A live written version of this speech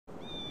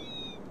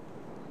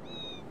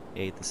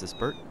Hey, this is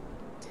Bert,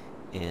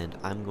 and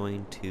I'm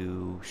going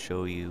to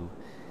show you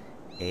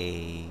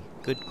a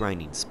good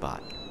grinding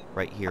spot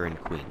right here in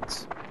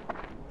Queens.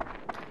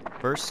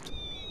 First,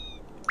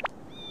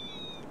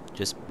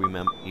 just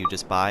remember, you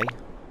just buy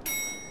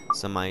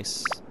some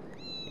ice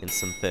and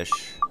some fish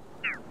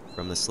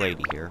from this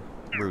lady here,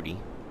 Rudy.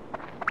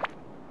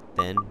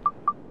 Then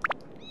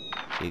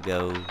you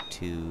go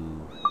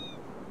to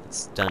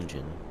this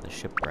dungeon, the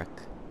shipwreck.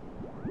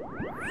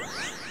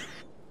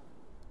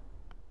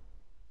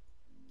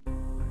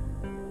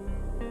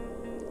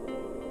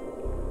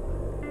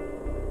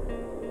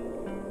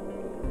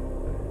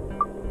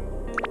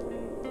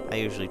 I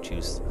usually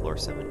choose floor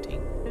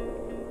 17.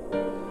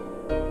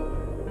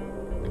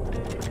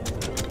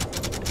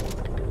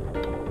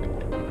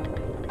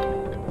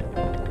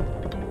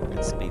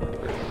 Let's speed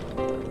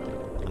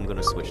through. I'm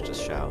gonna switch to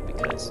Shao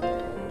because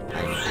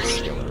I need to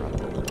scale her up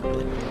a little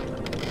bit.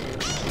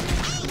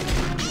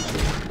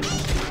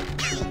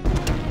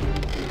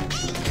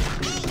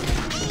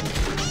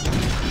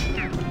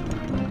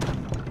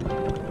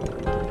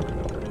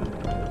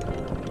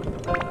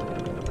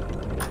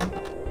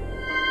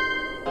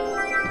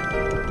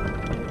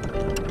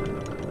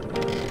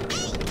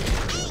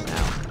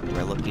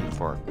 Looking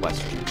for a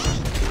question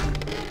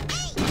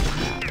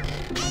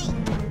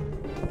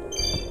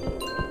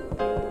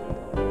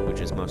which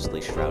is mostly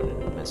shrouded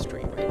in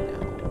mystery right now.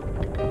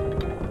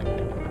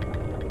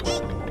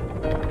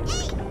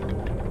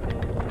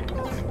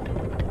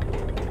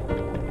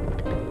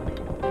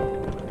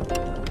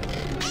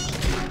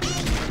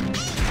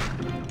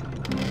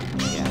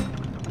 Yeah,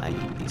 I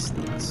need these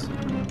things.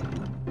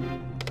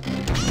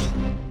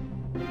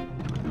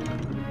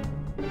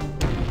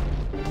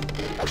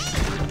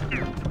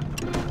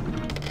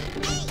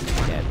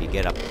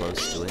 Get up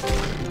close to it,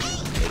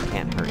 it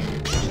can't hurt you.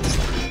 It's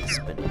like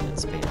spinning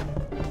its fan.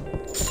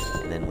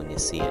 And then when you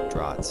see it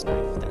draw its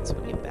knife, that's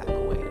when you back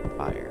away and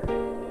fire.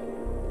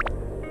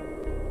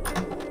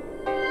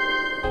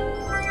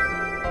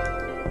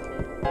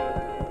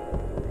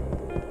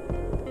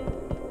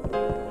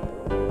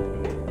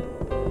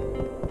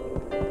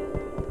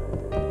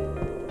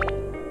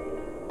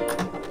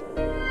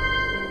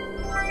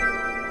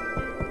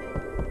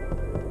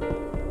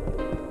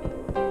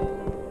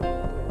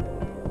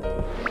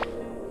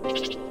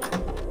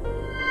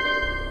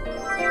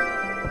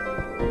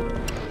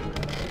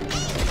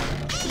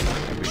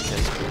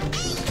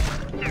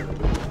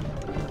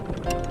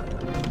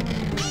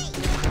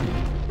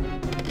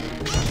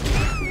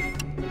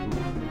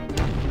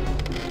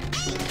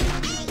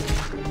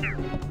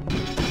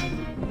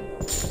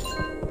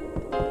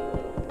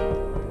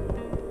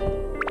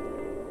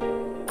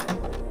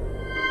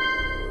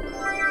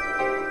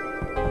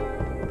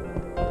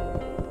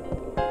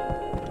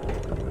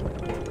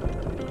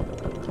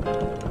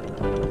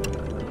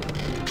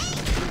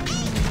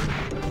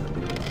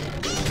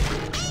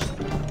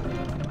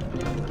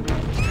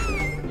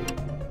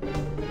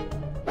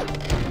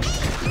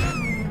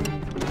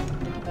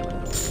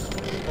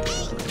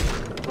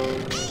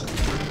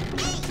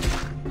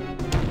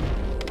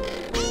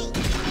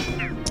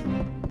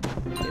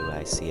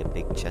 I see a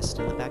big chest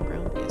in the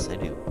background? Yes, I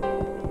do.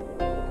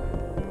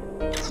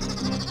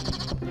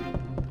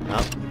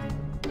 Oh.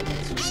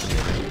 It's just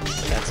different,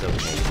 but that's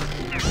okay.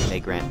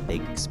 They grant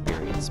big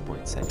experience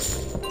points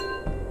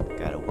anyway.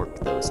 Gotta work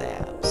those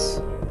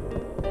abs.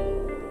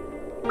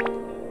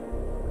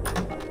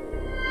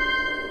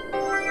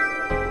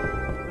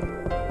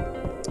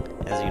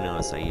 As you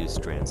notice, I use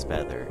Strand's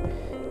Feather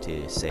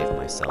to save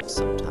myself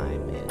some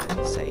time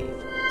and save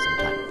some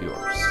time of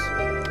yours.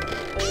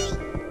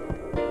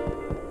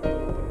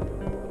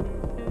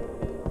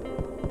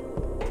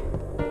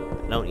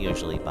 I don't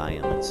usually buy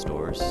them in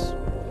stores.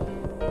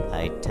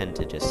 I tend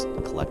to just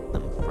collect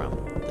them from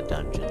the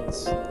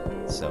dungeons,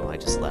 so I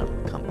just let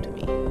them come to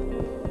me.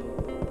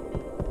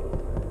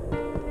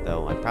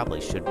 Though I probably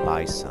should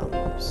buy some,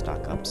 or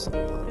stock up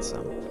on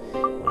some,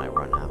 when I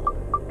run out.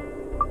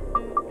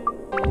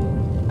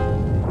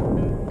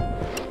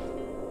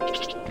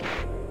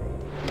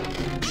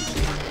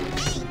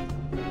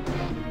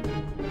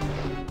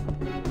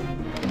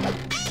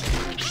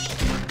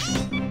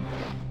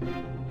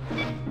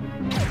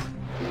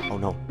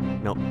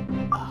 No.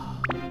 Oh.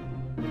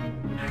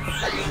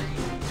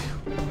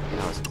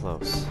 That was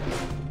close.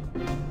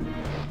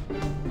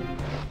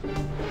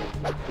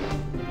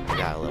 I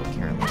got a little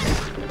careless.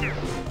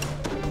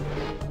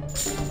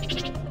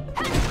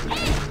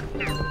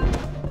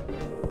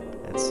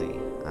 Let's see.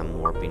 I'm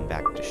warping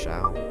back to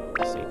Shao.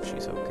 See if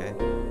she's okay.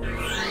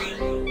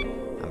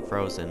 I'm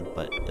frozen,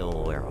 but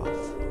it'll wear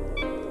off.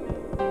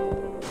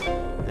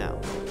 Now.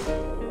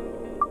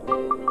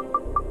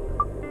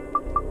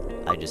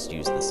 I just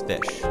use this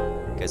fish,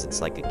 because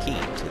it's like a key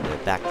to the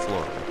back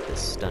floor of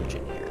this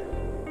dungeon here.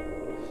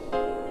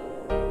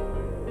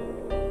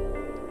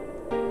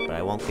 But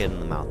I won't get in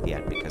the mouth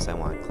yet, because I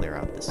want to clear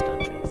out this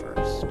dungeon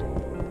first.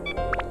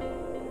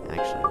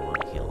 Actually, I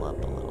want to heal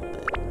up a little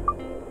bit.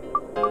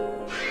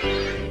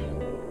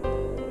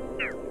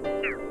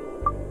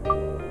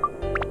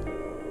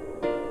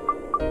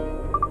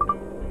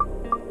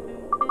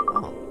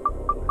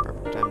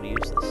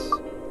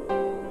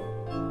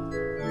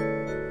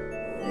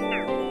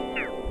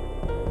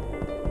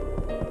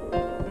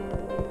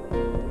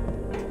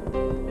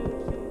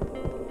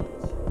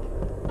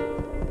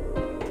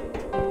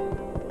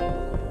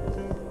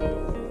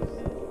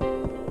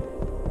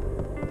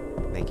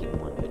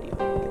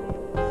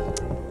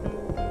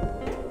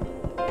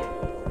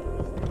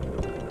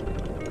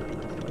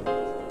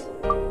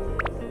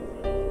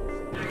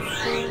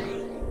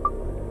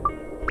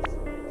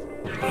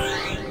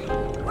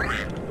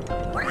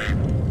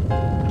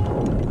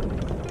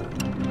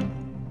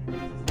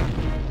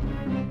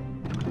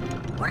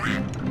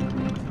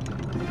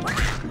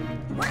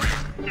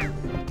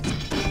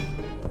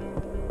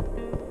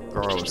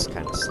 grows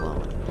kind of slow,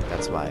 and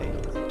that's why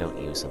I don't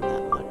use them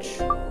that much.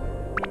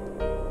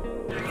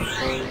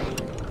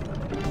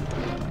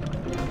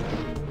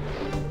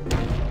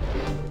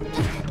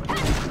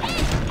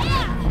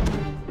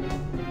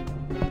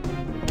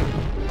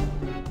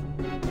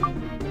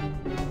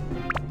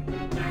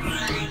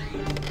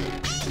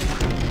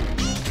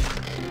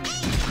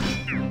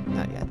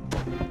 Not yet.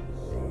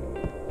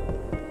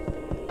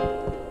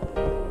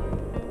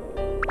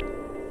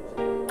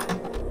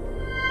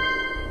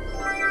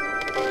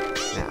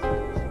 Now,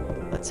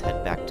 let's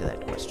head back to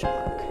that question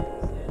mark.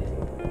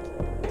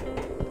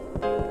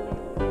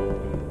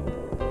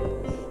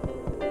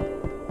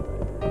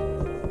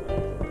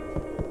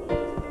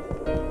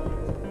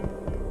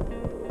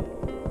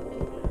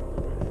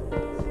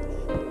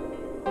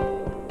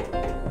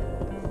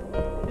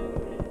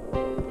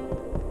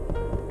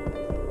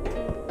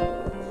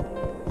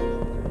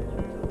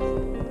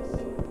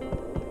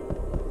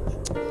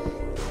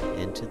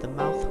 Into the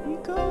mouth we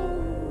go.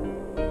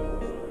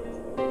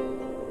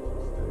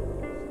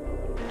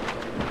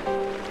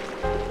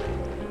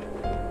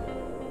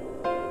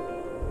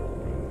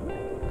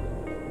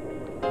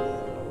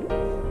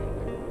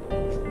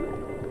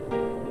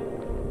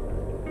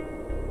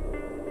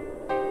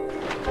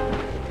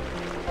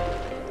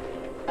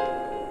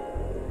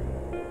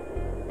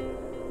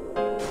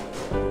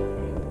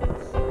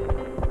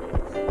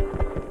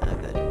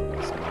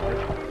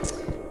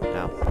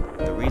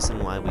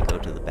 Reason why we go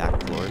to the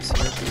back floors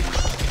here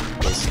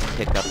is to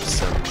pick up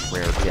some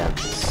rare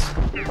gems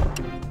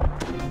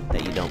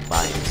that you don't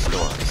buy in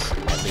stores,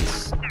 at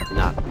least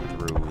not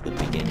through the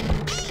beginning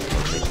or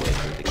midway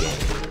through the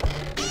game.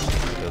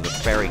 So the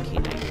Fairy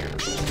King I hear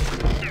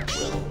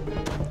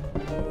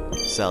will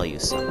sell you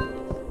some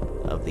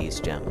of these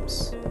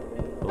gems,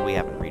 but we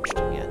haven't reached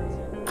him yet.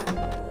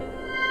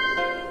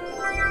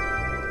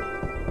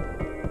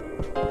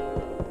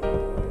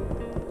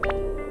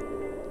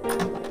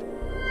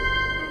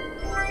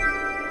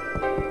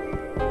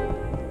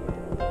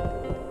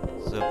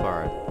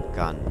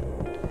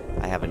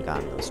 I haven't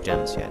gotten those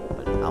gems yet,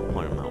 but I'll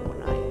point them out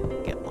when I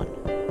get one.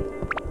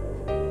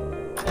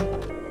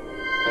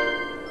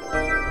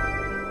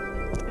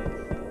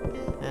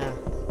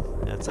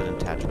 That's an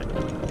attachment.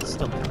 It's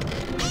still kind of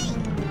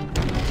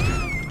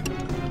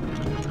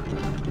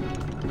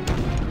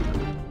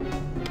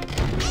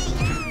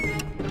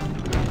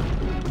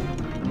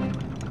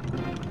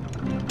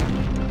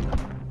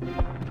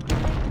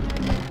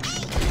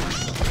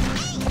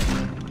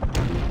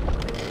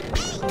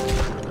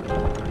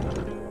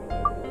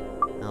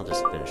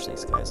finish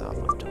these guys off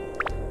with them.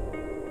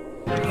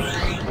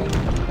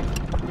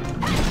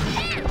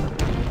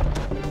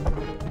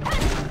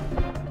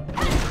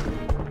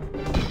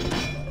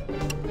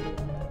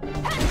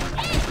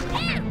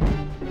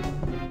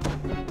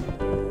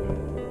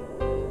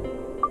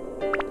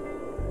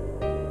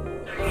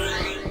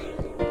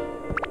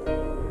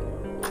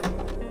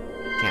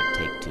 Can't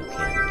take two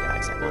cannon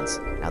guys at once.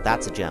 Now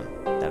that's a gem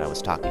that I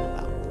was talking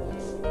about.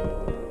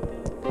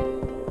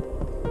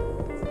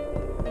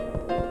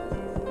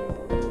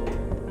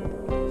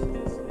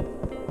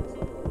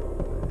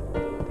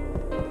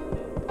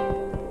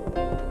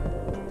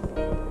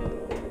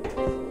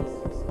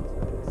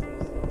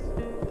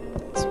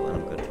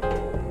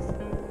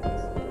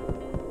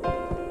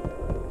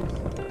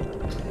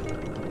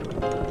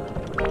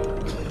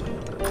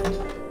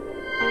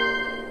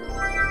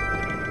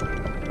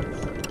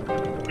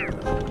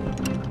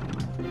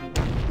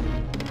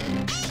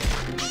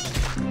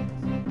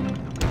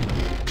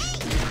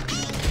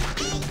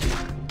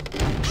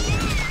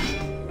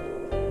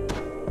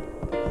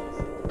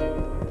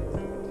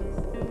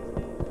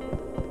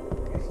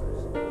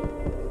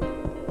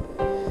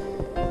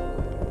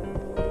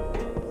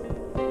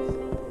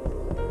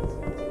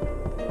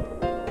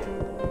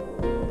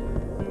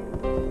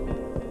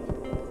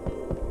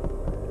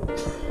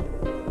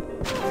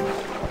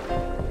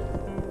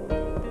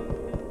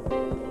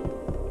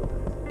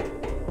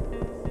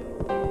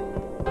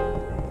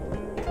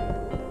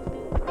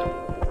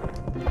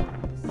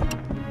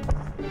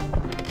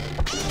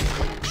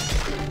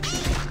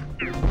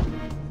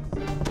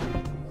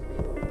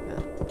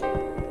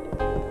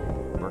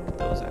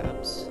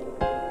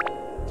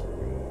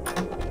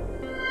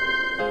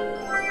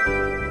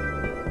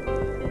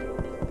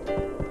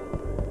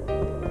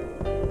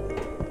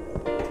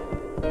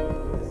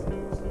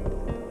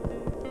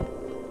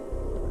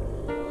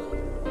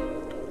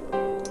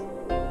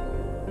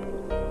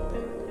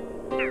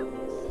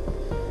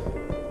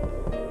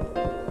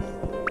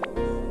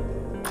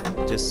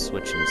 Just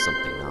switching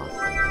something off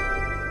in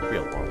the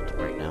real world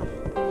right now.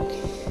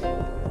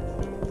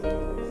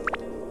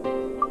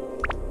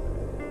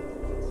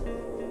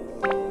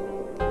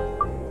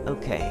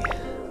 Okay,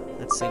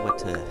 let's see what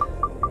to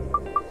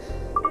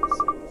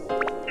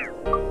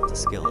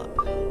skill up.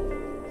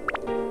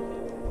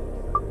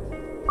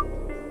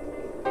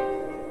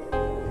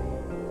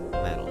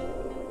 Metal.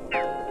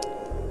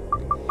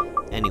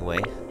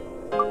 Anyway,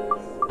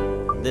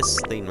 this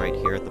thing right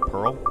here, the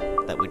pearl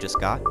that we just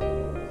got,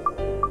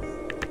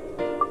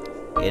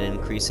 it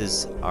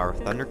increases our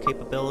thunder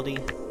capability,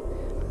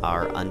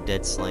 our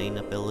undead slaying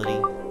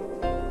ability,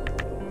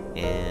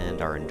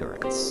 and our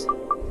endurance.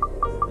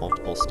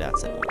 Multiple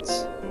stats at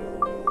once.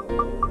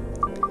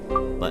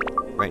 But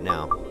right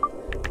now,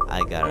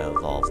 I gotta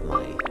evolve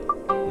my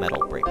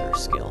Metal Breaker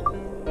skill.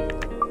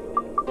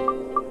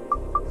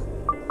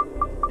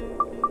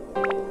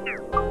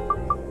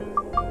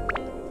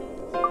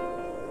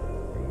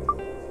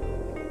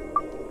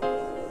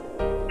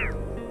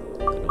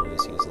 Could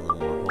always use a little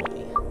more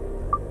holy.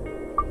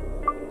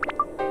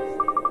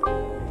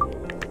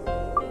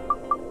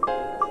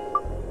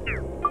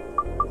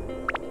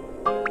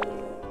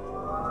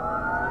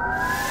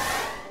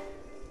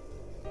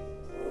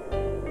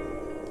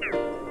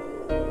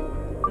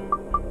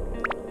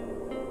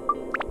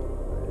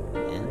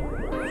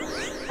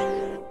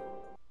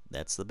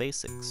 That's the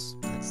basics.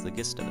 That's the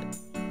gist of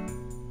it.